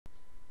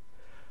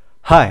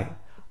Hi,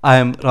 I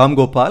am Ram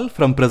Gopal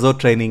from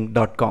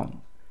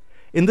PrezoTraining.com.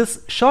 In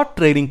this short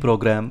training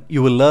program,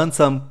 you will learn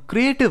some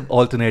creative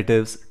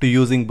alternatives to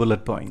using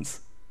bullet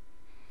points.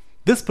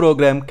 This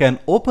program can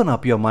open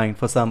up your mind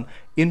for some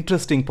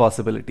interesting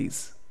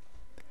possibilities.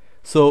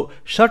 So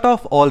shut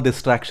off all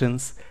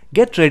distractions,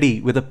 get ready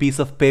with a piece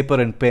of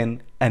paper and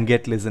pen and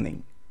get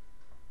listening.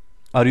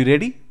 Are you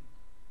ready?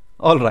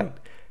 Alright,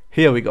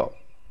 here we go.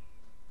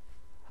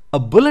 A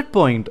bullet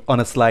point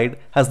on a slide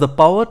has the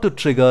power to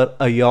trigger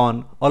a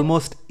yawn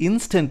almost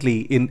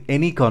instantly in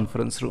any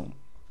conference room.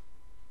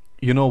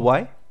 You know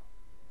why?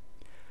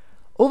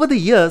 Over the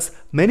years,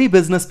 many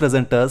business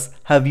presenters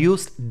have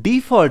used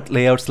default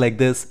layouts like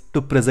this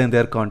to present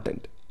their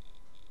content.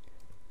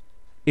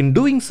 In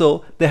doing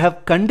so, they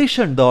have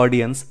conditioned the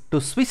audience to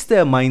switch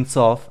their minds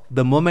off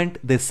the moment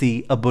they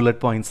see a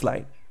bullet point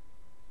slide.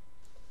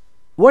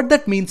 What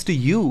that means to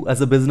you as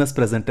a business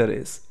presenter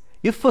is,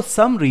 if for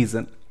some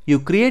reason you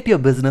create your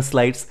business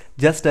slides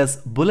just as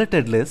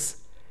bulleted lists,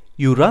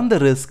 you run the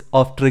risk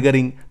of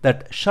triggering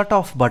that shut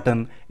off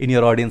button in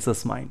your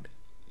audience's mind.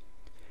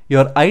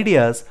 Your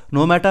ideas,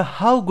 no matter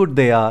how good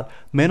they are,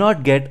 may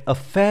not get a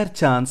fair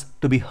chance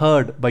to be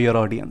heard by your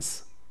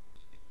audience.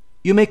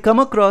 You may come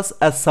across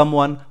as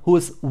someone who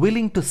is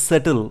willing to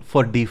settle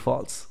for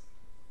defaults.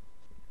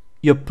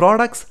 Your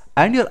products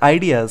and your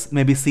ideas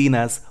may be seen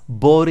as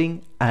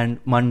boring and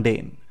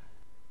mundane.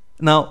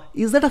 Now,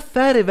 is that a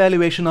fair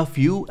evaluation of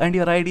you and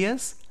your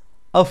ideas?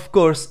 Of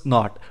course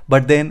not.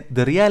 But then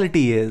the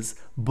reality is,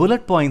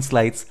 bullet point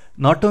slides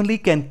not only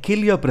can kill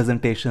your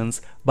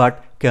presentations,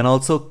 but can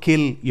also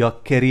kill your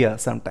career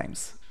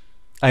sometimes.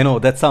 I know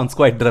that sounds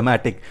quite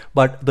dramatic,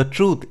 but the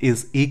truth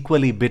is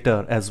equally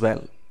bitter as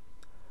well.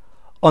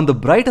 On the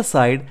brighter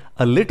side,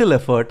 a little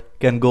effort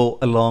can go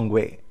a long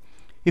way.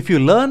 If you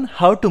learn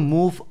how to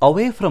move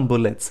away from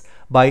bullets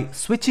by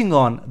switching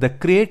on the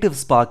creative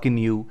spark in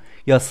you,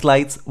 your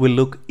slides will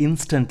look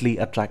instantly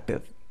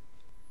attractive.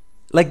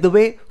 Like the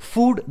way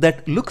food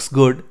that looks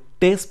good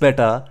tastes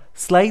better,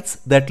 slides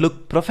that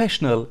look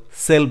professional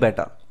sell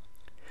better.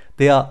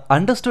 They are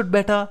understood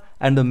better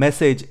and the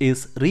message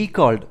is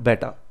recalled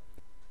better.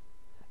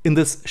 In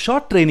this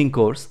short training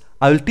course,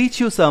 I will teach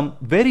you some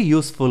very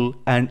useful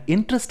and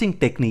interesting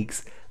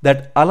techniques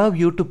that allow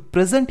you to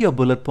present your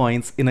bullet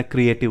points in a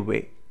creative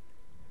way.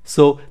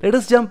 So let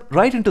us jump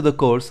right into the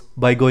course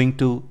by going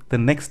to the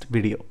next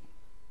video.